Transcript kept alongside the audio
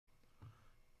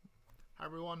Hi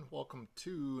everyone, welcome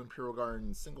to Imperial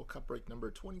Garden single cup break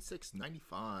number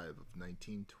 2695 of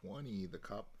 1920. The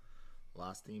cup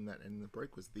last theme that ended the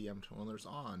break was the M Twirlers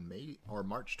on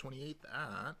March 28th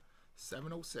at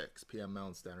 7:06 p.m.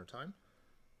 Mountain Standard Time.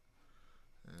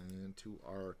 And to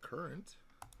our current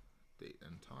date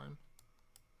and time.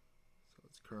 So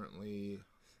it's currently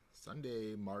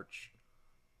Sunday, March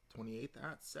 28th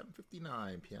at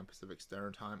 7:59 p.m. Pacific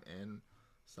Standard Time and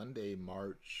Sunday,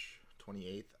 March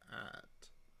 28th at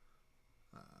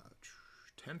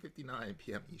 10:59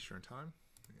 p.m. Eastern Time.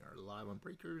 We are live on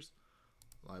Breakers,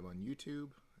 live on YouTube,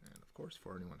 and of course,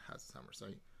 for anyone who has a summer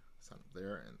site, sign up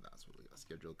there, and that's what we got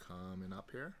scheduled coming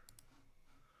up here.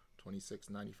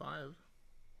 2695,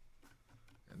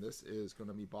 and this is going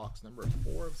to be box number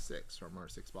 4 of 6 from our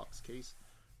 6-box case.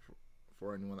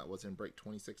 For anyone that was in break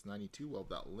 2692, we'll have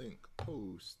that link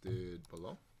posted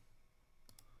below.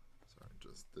 Sorry,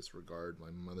 just disregard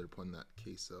my mother putting that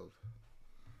case of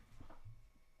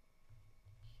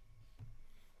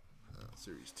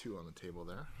Series 2 on the table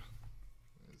there.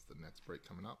 Is the next break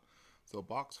coming up. So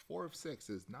box 4 of 6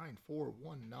 is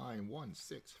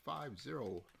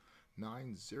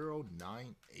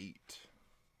 941916509098.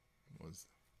 Was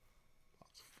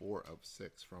box 4 of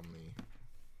 6 from the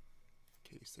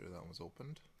case there that was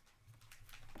opened.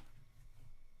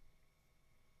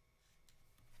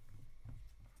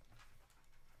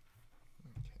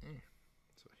 Okay,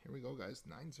 so here we go, guys.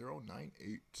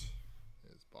 9098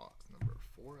 is box number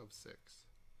 4 of 6.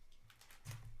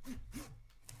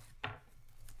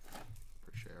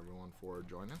 Appreciate everyone for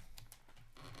joining.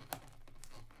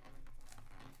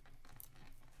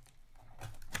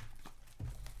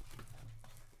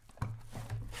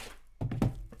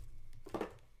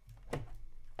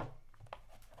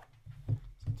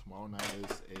 So tomorrow night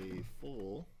is a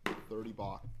full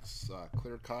 30-box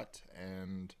clear cut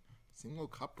and single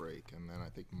cup break, and then I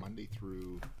think Monday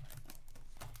through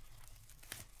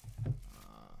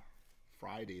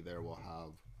Friday there we'll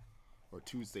have, or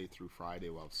Tuesday through Friday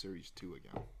we'll have Series 2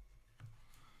 again.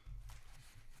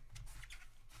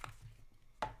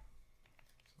 So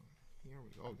here we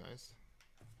go, guys.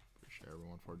 Appreciate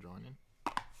everyone for joining.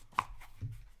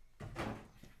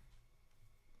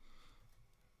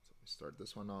 So we start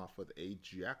this one off with a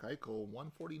Jack Eichel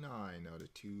 149 out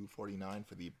of 249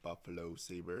 for the Buffalo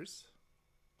Sabres.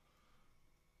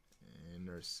 And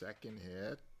their second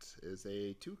hit is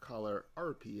a 2-color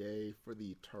RPA for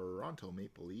the Toronto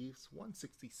Maple Leafs,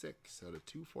 166 out of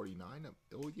 249 of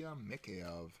Ilya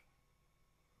Mikheyev.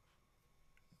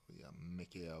 Ilya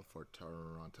Mikheyev for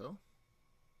Toronto.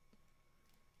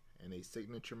 And a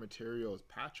signature materials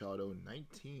patch auto,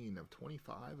 19 of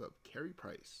 25 of Carey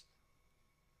Price.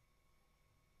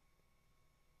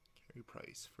 Carey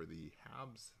Price for the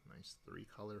Habs, nice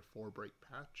 3-color 4-break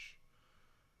patch.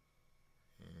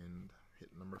 And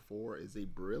hit number 4 is a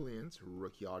brilliant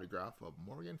rookie autograph of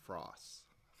Morgan Frost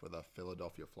for the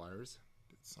Philadelphia Flyers.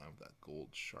 Did sign with that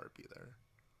gold Sharpie there.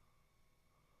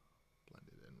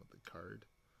 Blended in with the card.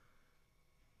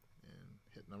 And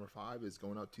hit number 5 is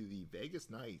going out to the Vegas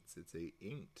Knights. It's a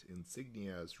inked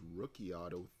Insignias rookie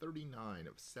auto, 39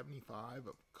 of 75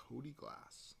 of Cody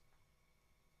Glass.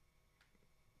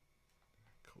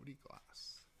 Cody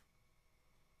Glass.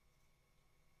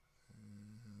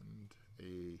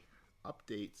 A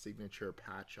update signature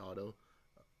patch auto,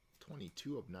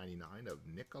 22 of 99 of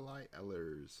Nikolai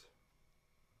Ehlers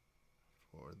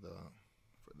for the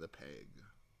Peg.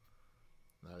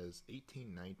 That is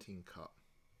 18-19 cup.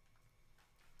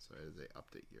 So it is a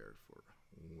update year for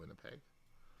Winnipeg.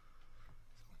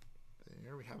 So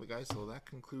there we have it, guys. So that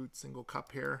concludes single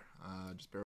cup here. Just bear